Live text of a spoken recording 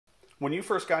When you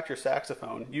first got your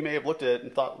saxophone, you may have looked at it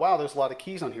and thought, wow, there's a lot of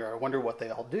keys on here. I wonder what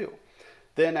they all do.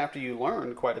 Then after you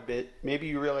learned quite a bit, maybe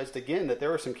you realized again that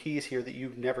there are some keys here that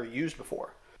you've never used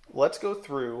before. Let's go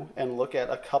through and look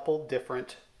at a couple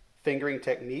different fingering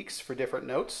techniques for different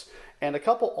notes and a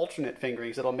couple alternate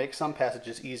fingerings that'll make some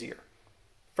passages easier.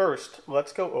 First,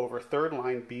 let's go over third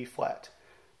line B flat.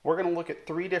 We're going to look at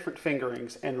 3 different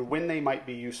fingerings and when they might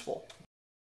be useful.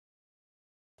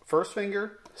 First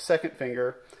finger, second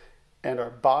finger, and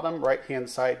our bottom right hand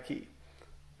side key.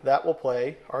 That will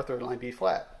play our third line B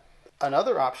flat.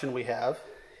 Another option we have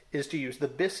is to use the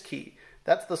bis key.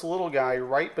 That's this little guy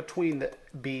right between the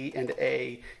B and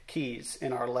A keys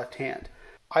in our left hand.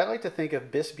 I like to think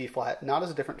of bis B flat not as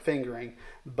a different fingering,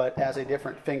 but as a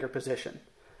different finger position.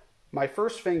 My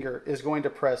first finger is going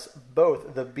to press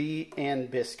both the B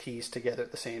and bis keys together at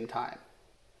the same time.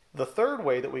 The third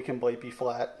way that we can play B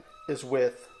flat is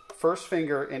with first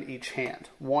finger in each hand,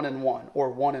 1 and 1, or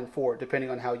 1 and 4,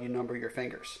 depending on how you number your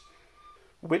fingers.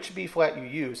 Which B flat you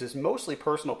use is mostly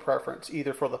personal preference,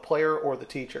 either for the player or the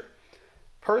teacher.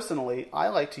 Personally, I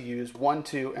like to use 1,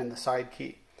 2, and the side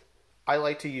key. I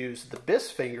like to use the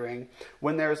bis fingering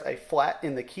when there's a flat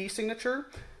in the key signature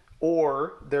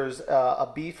or there's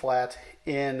a B flat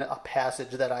in a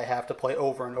passage that I have to play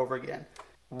over and over again.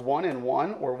 1 and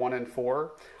 1 or 1 and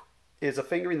 4 is a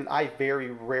fingering that I very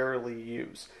rarely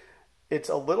use. It's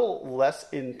a little less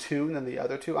in tune than the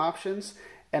other 2 options,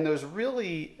 and there's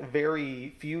really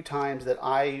very few times that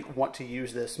I want to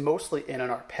use this, mostly in an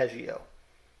arpeggio.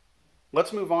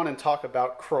 Let's move on and talk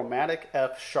about chromatic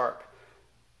F sharp.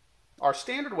 Our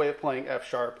standard way of playing F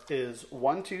sharp is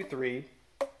 1, 2, 3,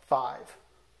 5,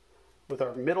 with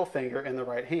our middle finger in the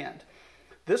right hand.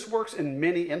 This works in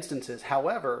many instances.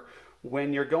 However,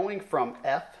 when you're going from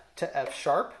F to F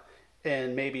sharp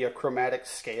in maybe a chromatic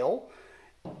scale,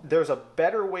 there's a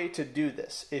better way to do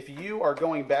this. If you are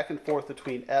going back and forth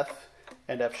between F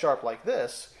and F sharp like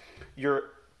this, you're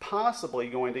possibly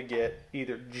going to get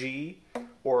either G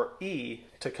or E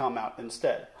to come out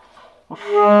instead.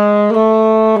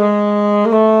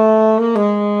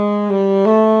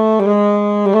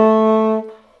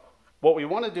 What we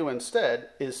want to do instead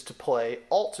is to play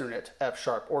alternate F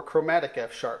sharp or chromatic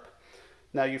F sharp.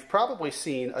 Now you've probably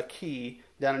seen a key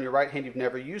down on your right hand you've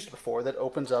never used before that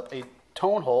opens up a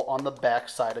tone hole on the back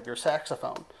side of your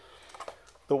saxophone.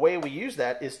 The way we use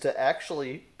that is to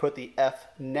actually put the F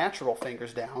natural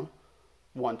fingers down,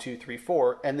 1, 2, 3,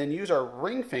 4, and then use our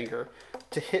ring finger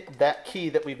to hit that key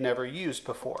that we've never used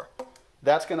before.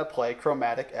 That's going to play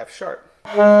chromatic F sharp.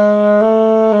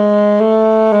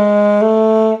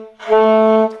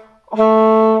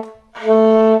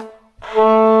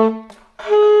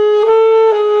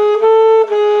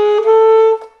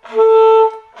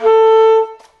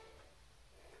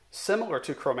 Similar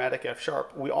to chromatic F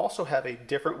sharp, we also have a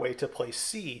different way to play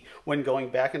C when going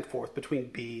back and forth between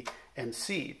B and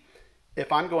C.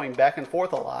 If I'm going back and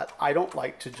forth a lot, I don't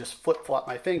like to just flip-flop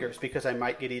my fingers because I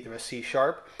might get either a C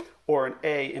sharp or an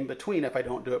A in between if I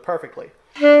don't do it perfectly.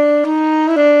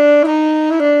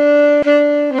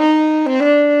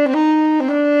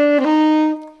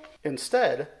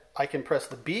 Instead, I can press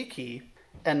the B key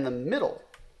and the middle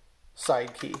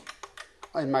side key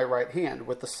in my right hand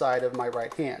with the side of my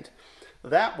right hand.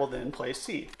 That will then play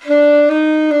C.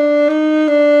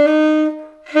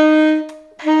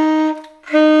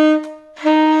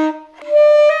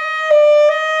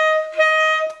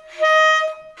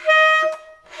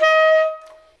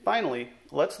 Finally,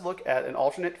 let's look at an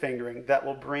alternate fingering that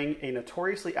will bring a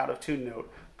notoriously out of tune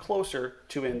note closer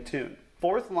to in tune.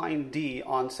 Fourth line D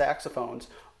on saxophones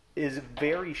is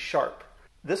very sharp.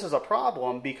 This is a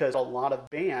problem because a lot of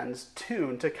bands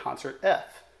tune to concert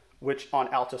F, which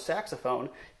on alto saxophone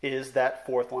is that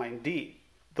fourth line D.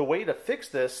 The way to fix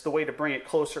this, the way to bring it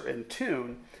closer in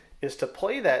tune, is to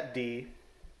play that D,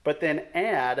 but then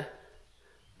add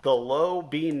the low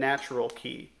B natural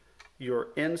key, your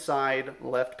inside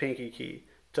left pinky key,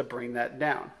 to bring that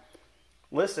down.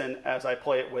 Listen as I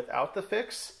play it without the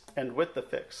fix and with the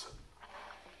fix.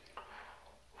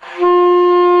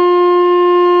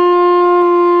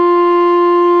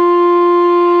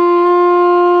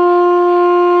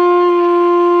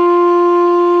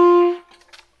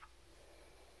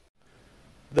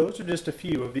 Those are just a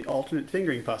few of the alternate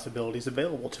fingering possibilities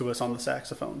available to us on the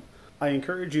saxophone. I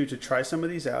encourage you to try some of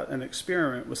these out and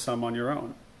experiment with some on your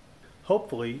own.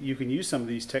 Hopefully, you can use some of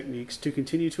these techniques to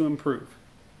continue to improve.